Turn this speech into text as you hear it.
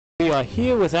We are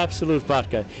here with Absolut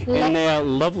Vodka in their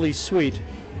lovely suite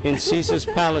in Caesar's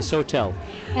Palace Hotel.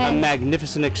 A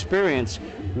magnificent experience,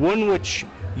 one which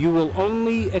you will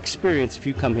only experience if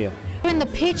you come here. We're in the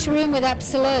peach room with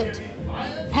Absolut.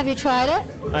 Have you tried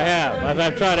it? I have.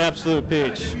 I've tried Absolut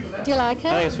Peach. Do you like it?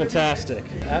 I think it's fantastic.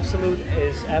 Absolut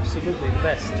is absolutely the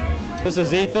best. This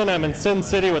is Ethan. I'm in Sin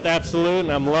City with Absolut,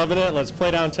 and I'm loving it. Let's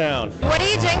play downtown. What are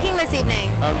you drinking this evening?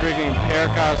 I'm drinking Air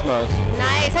Cosmos.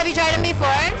 Nice. Have you tried them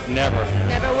before? Never.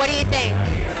 Never. What do you think?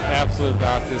 Absolut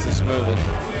Vodka is the smoothest.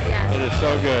 Yeah. It is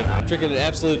so good. I'm drinking an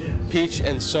Absolut Peach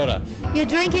and soda. You're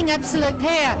drinking Absolut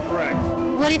pear. Correct.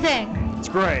 What do you think? It's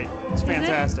great. It's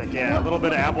fantastic. Yeah, a little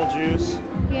bit of apple juice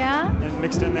Yeah? and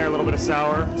mixed in there, a little bit of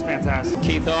sour. It's fantastic.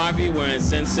 Keith Harvey, we're in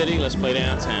Sin City. Let's play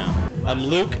downtown. I'm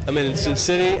Luke. I'm in Sin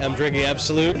City. I'm drinking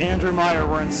Absolut. Andrew Meyer,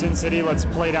 we're in Sin City. Let's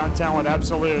play downtown with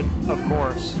Absolut, of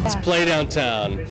course. Let's play downtown.